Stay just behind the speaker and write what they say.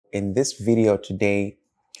in this video today,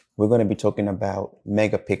 we're going to be talking about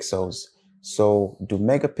megapixels. So do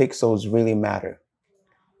megapixels really matter?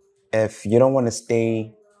 If you don't want to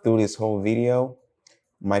stay through this whole video,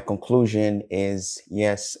 my conclusion is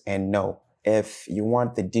yes and no. If you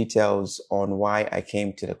want the details on why I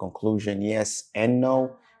came to the conclusion yes and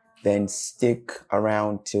no, then stick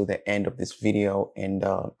around till the end of this video, and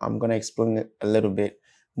I'm going to explain a little bit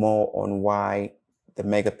more on why the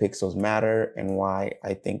megapixels matter and why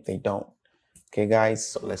I think they don't. Okay guys,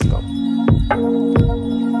 so let's go.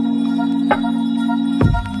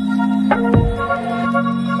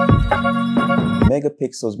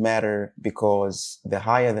 Megapixels matter because the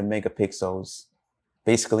higher the megapixels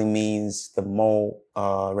basically means the more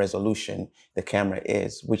resolution the camera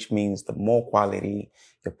is, which means the more quality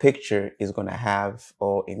the picture is going to have,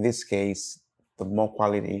 or in this case, the more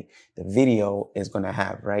quality the video is going to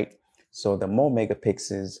have, right? So the more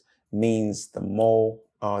megapixels means the more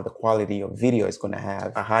the quality of video is going to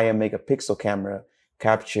have. A higher megapixel camera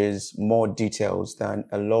captures more details than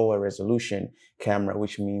a lower resolution camera,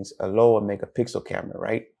 which means a lower megapixel camera,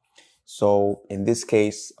 right? So in this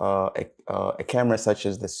case, a camera such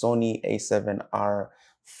as the Sony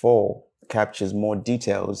a7R4 captures more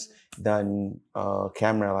details than a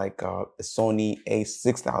camera like the Sony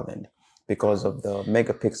a6000 because of the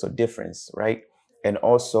megapixel difference, right? And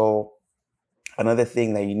also another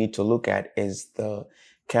thing that you need to look at is the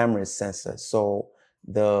camera's sensor. So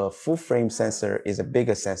the full frame sensor is a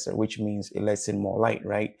bigger sensor, which means it lets in more light,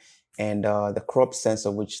 right? And the crop sensor,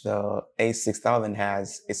 which the A6000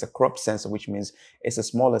 has, is a crop sensor, which means it's a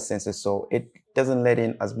smaller sensor. So it doesn't let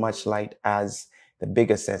in as much light as the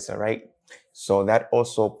bigger sensor, right? So that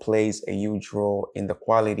also plays a huge role in the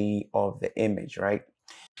quality of the image, right?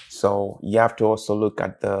 So you have to also look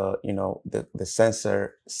at the, the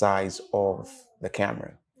sensor size of the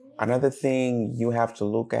camera. Another thing you have to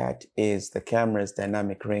look at is the camera's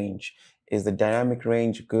dynamic range. Is the dynamic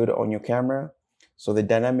range good on your camera? So the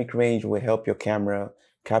dynamic range will help your camera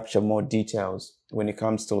capture more details when it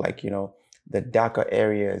comes to the darker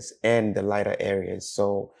areas and the lighter areas.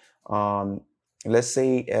 So let's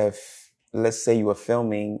say you are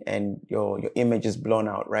filming and your image is blown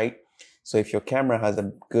out, right? So if your camera has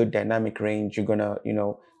a good dynamic range, you're gonna,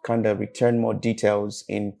 kind of return more details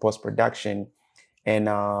in post-production. And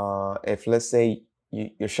if let's say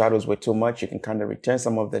your shadows were too much, you can kind of return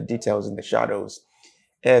some of the details in the shadows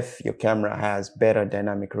if your camera has better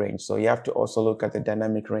dynamic range. So you have to also look at the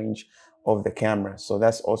dynamic range of the camera. So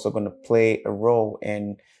that's also going to play a role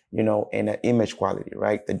in, in an image quality,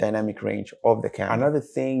 right? The dynamic range of the camera. Another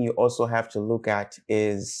thing you also have to look at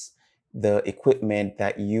is the equipment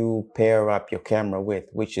that you pair up your camera with,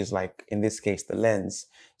 which is like, in this case, the lens.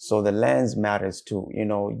 So the lens matters too.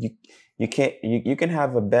 You can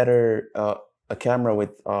have a better, a camera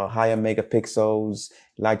with higher megapixels,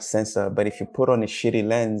 large sensor, but if you put on a shitty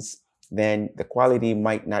lens, then the quality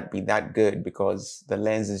might not be that good because the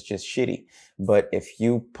lens is just shitty. But if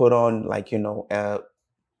you put on a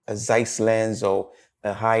Zeiss lens or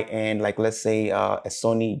a high end, like let's say a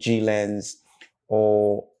Sony G lens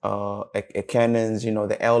or a Canon's,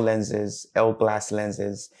 the L lenses, L glass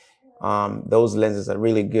lenses, those lenses are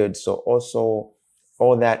really good. So also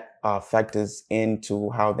all that factors into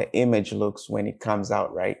how the image looks when it comes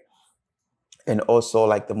out, right? And also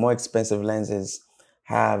like the more expensive lenses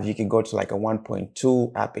you can go to like a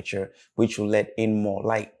 1.2 aperture, which will let in more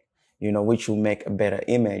light, which will make a better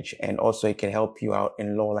image. And also it can help you out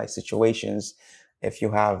in low light situations. If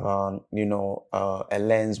you have, a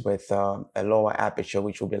lens with a lower aperture,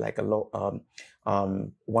 which will be like a low 1.2,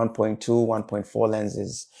 1.4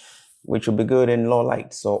 lenses, which will be good in low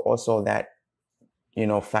light. So also that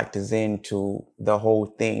factors into the whole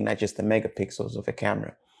thing, not just the megapixels of a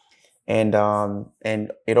camera. And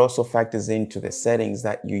it also factors into the settings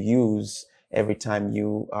that you use every time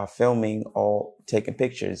you are filming or taking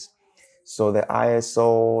pictures. So the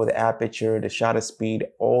ISO, the aperture, the shutter speed,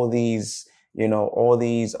 all these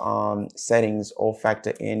settings all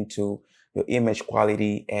factor into your image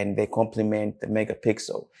quality, and they complement the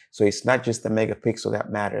megapixel. So it's not just the megapixel that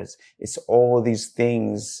matters. It's all these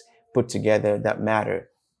things put together that matter.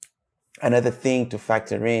 Another thing to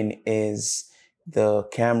factor in is the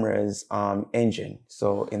camera's engine.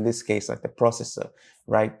 So in this case, like the processor,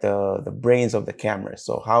 right? The brains of the camera.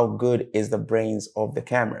 So how good is the brains of the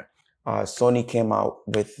camera? Sony came out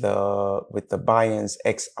with the Bayern's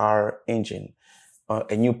XR engine,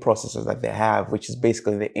 a new processor that they have, which is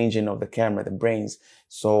basically the engine of the camera, the brains.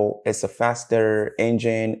 So it's a faster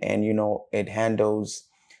engine, and it handles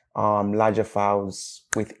larger files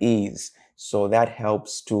with ease. So that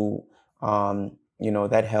helps to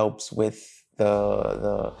that helps with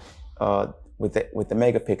with the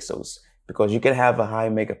megapixels, because you can have a high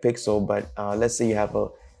megapixel, but let's say you have a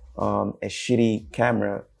shitty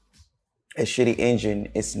camera, a shitty engine,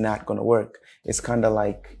 it's not gonna work. It's kind of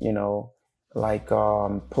like, you know, like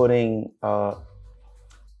putting a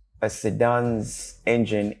sedan's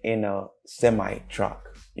engine in a semi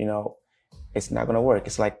truck. You know, it's not gonna work.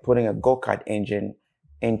 It's like putting a go-kart engine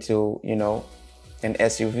into, you know, an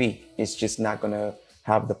SUV. It's just not gonna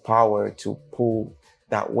have the power to pull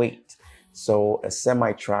that weight. So a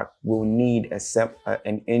semi truck will need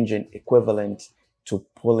an engine equivalent to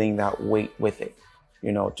pulling that weight with it,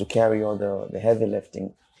 you know, to carry all the heavy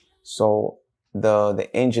lifting. So the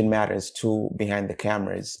engine matters too behind the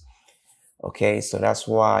cameras. Okay, so that's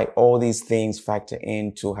why all these things factor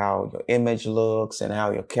into how your image looks and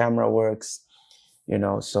how your camera works, you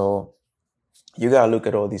know. So you gotta look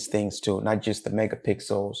at all these things too, not just the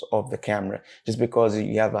megapixels of the camera. Just because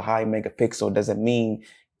you have a high megapixel doesn't mean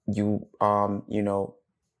you know,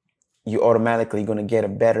 you automatically gonna get a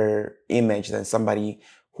better image than somebody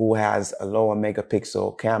who has a lower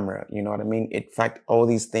megapixel camera. You know what I mean? In fact, all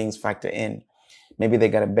these things factor in. Maybe they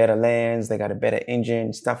got a better lens, they got a better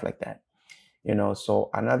engine, stuff like that. You know,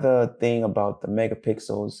 so another thing about the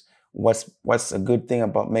megapixels, what's a good thing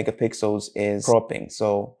about megapixels is cropping.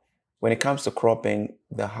 So when it comes to cropping,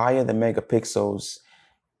 the higher the megapixels,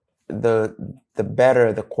 the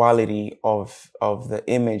better the quality of the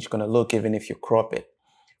image gonna look, even if you crop it.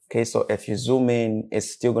 Okay, so if you zoom in,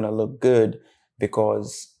 it's still gonna look good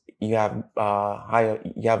because you have a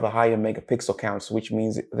higher megapixel counts, which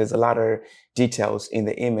means there's a lot of details in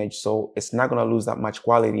the image, so it's not gonna lose that much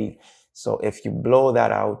quality. So if you blow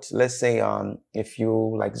that out, let's say if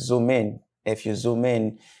you like zoom in,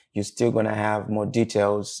 you're still gonna have more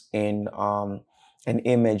details in an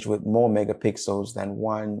image with more megapixels than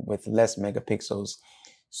one with less megapixels.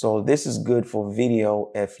 So this is good for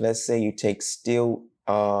video if, let's say, you take still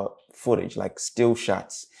footage, like still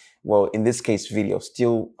shots. Well, in this case,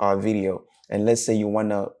 still video. And let's say you want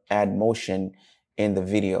to add motion in the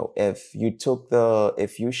video. If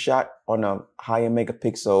you shot on a higher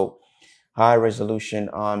megapixel, high resolution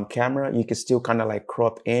camera, you can still kind of like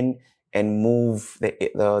crop in and move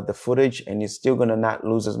the footage, and you're still gonna not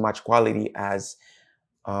lose as much quality as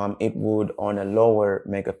it would on a lower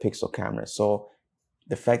megapixel camera. So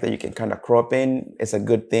the fact that you can kind of crop in is a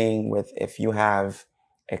good thing with if you have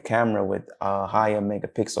a camera with a higher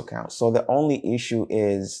megapixel count. So the only issue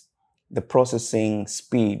is the processing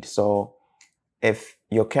speed. So if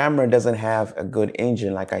your camera doesn't have a good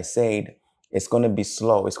engine, like I said, it's going to be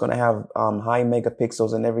slow. It's going to have high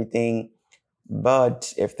megapixels and everything.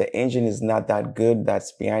 But if the engine is not that good,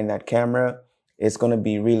 that's behind that camera, it's going to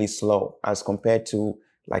be really slow as compared to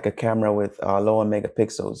like a camera with lower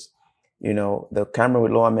megapixels. You know, the camera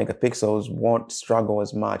with lower megapixels won't struggle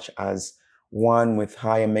as much as one with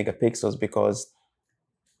higher megapixels, because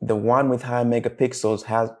the one with higher megapixels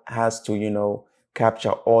has to, you know,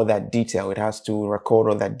 capture all that detail. It has to record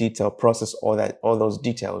all that detail, process all those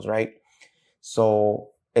details, right? So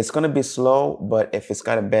it's going to be slow, but if it's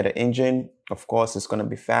got a better engine, of course, it's going to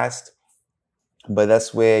be fast. But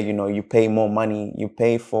that's where, you know, you pay more money. You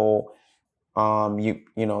pay for,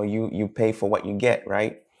 you pay for what you get,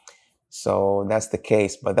 right? So that's the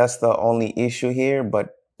case, but that's the only issue here.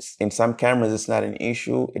 But in some cameras, it's not an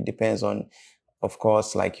issue. It depends on, of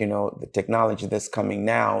course, like, you know, the technology that's coming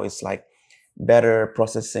now is like better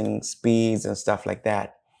processing speeds and stuff like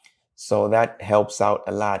that. So that helps out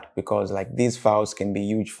a lot, because like these files can be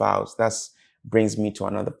huge files. That's brings me to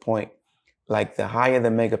another point. Like the higher the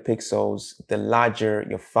megapixels, the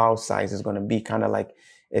your file size is going to be. Kind of like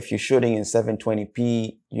if you're shooting in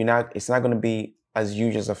 720p, it's not going to be as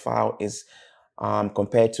huge as a file is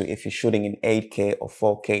compared to if you're shooting in 8K or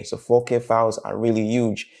 4K. So 4K files are really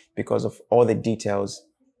huge because of all the details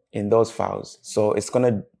in those files. So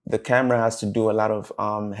the camera has to do a lot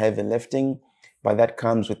of heavy lifting, but that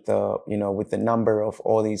comes with with the number of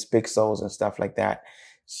all these pixels and stuff like that.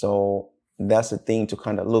 So that's the thing to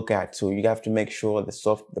kind of look at too. You have to make sure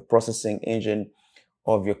the processing engine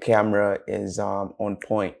of your camera is on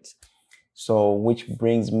point. So which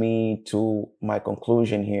brings me to my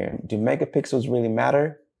conclusion here. Do megapixels really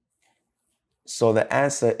matter? So the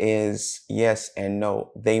answer is yes and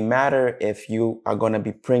no. They matter if you are going to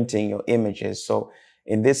be printing your images. So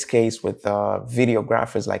in this case, with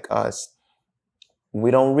videographers like us, we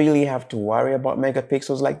don't really have to worry about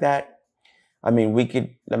megapixels like that. We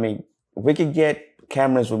could get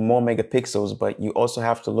cameras with more megapixels, but you also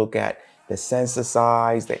have to look at the sensor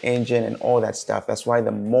size, the engine, and all that stuff. That's why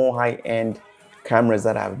the more high-end cameras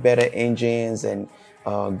that have better engines and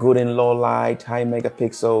good in low light, high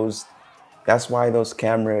megapixels, That's why those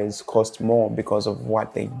cameras cost more, because of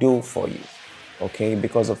what they do for you. Okay,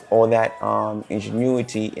 because of all that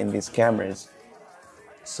ingenuity in these cameras.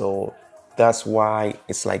 So that's why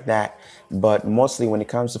it's like that. But mostly when it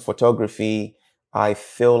comes to photography, I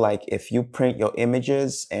feel like if you print your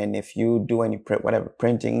images and if you do any print, whatever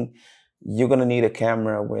printing, you're going to need a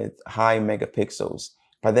camera with high megapixels.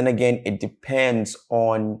 But then again, it depends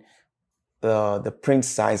on the print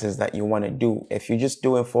sizes that you want to do. If you're just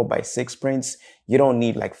doing 4x6 prints, you don't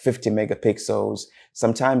need like 50 megapixels.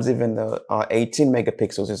 Sometimes even the 18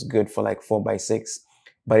 megapixels is good for like 4x6.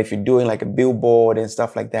 But if you're doing like a billboard and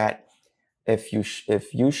stuff like that, if you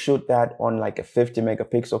shoot that on like a 50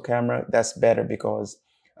 megapixel camera, that's better, because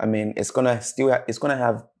I mean it's gonna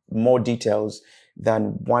have more details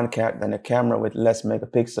than than a camera with less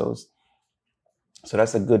megapixels. So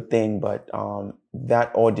that's a good thing, but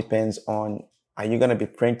that all depends on, are you gonna be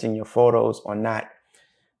printing your photos or not?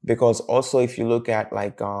 Because also if you look at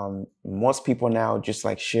like most people now just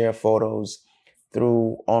like share photos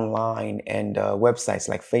through online and websites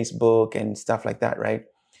like Facebook and stuff like that, right?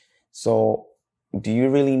 So do you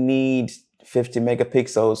really need 50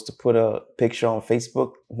 megapixels to put a picture on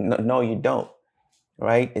Facebook? No, you don't,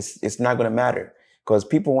 right? It's not going to matter, because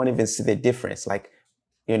people won't even see the difference. Like,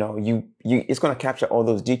 it's going to capture all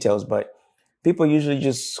those details, but people usually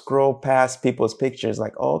just scroll past people's pictures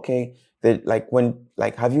like, oh, okay.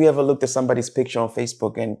 Have you ever looked at somebody's picture on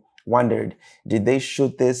Facebook and wondered, did they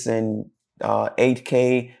shoot this in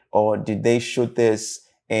 8K, or did they shoot this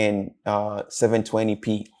in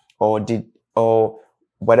 720p? Or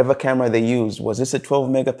whatever camera they used, was this a 12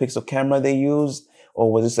 megapixel camera they used,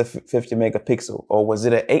 or was this a 50 megapixel, or was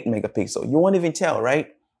it an 8 megapixel? You won't even tell, right?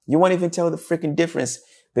 You won't even tell the freaking difference,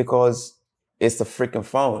 because it's the freaking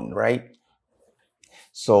phone, right?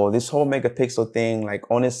 So this whole megapixel thing, like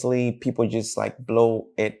honestly, people just like blow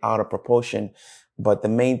it out of proportion. But the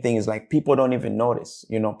main thing is like people don't even notice,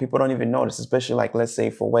 people don't even notice, especially like, let's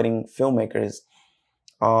say for wedding filmmakers,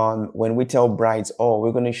 when we tell brides, oh,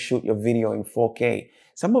 we're going to shoot your video in 4K.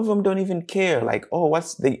 Some of them don't even care. Like, oh,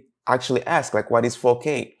 they actually ask, like, what is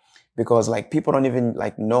 4K? Because like people don't even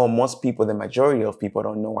like know, most people, the majority of people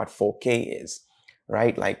don't know what 4K is,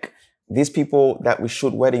 right? Like these people that we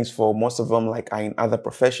shoot weddings for, most of them like are in other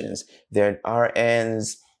professions. They're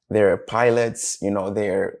RNs, they're pilots,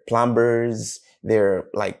 they're plumbers, they're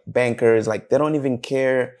like bankers. Like they don't even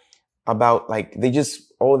care about, like, they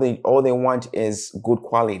just, all they want is good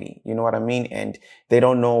quality. You know what I mean? And they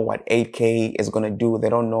don't know what 8K is going to do. They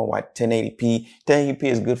don't know what 1080p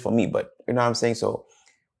is good for me, but you know what I'm saying? So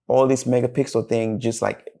all this megapixel thing, just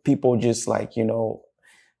like people just like,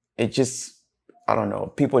 it just, I don't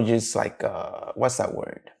know. People just like, what's that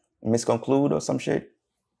word? Misconclude or some shit.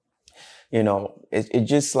 It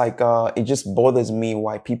just like, it just bothers me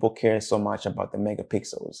why people care so much about the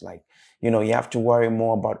megapixels. Like, you have to worry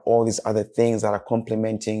more about all these other things that are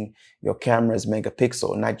complementing your camera's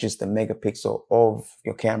megapixel, not just the megapixel of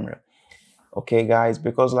your camera. Okay, guys,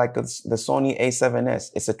 because like the Sony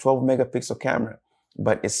A7S, it's a 12 megapixel camera,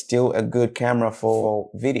 but it's still a good camera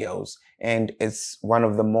for videos. And it's one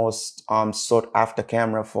of the most sought after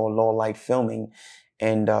camera for low light filming.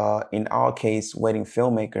 And in our case, wedding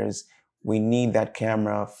filmmakers, we need that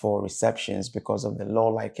camera for receptions because of the low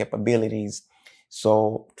light capabilities.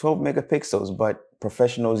 So 12 megapixels, but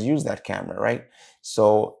professionals use that camera, right?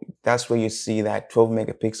 So that's where you see that 12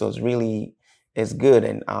 megapixels really is good,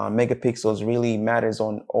 and megapixels really matters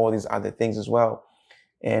on all these other things as well.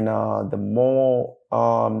 And the more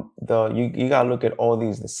you gotta look at all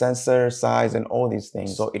these, the sensor size and all these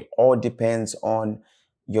things. So it all depends on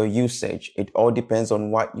your usage. It all depends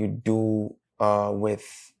on what you do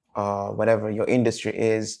with whatever your industry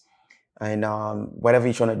is, and whatever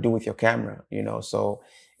you're trying to do with your camera, so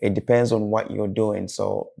it depends on what you're doing.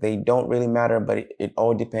 So they don't really matter, but it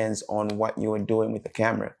all depends on what you're doing with the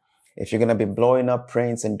camera. If you're going to be blowing up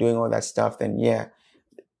prints and doing all that stuff, then yeah,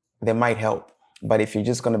 they might help. But if you're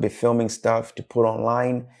just going to be filming stuff to put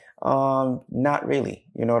online, not really.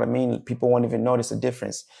 You know what I mean? People won't even notice the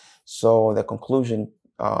difference. So the conclusion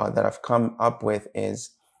that I've come up with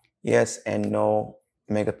is yes and no,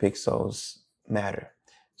 megapixels matter.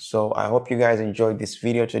 So I hope you guys enjoyed this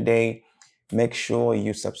video today. Make sure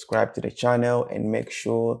you subscribe to the channel and make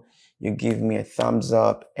sure you give me a thumbs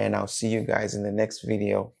up, and I'll see you guys in the next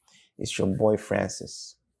video. It's your boy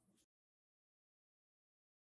Francis.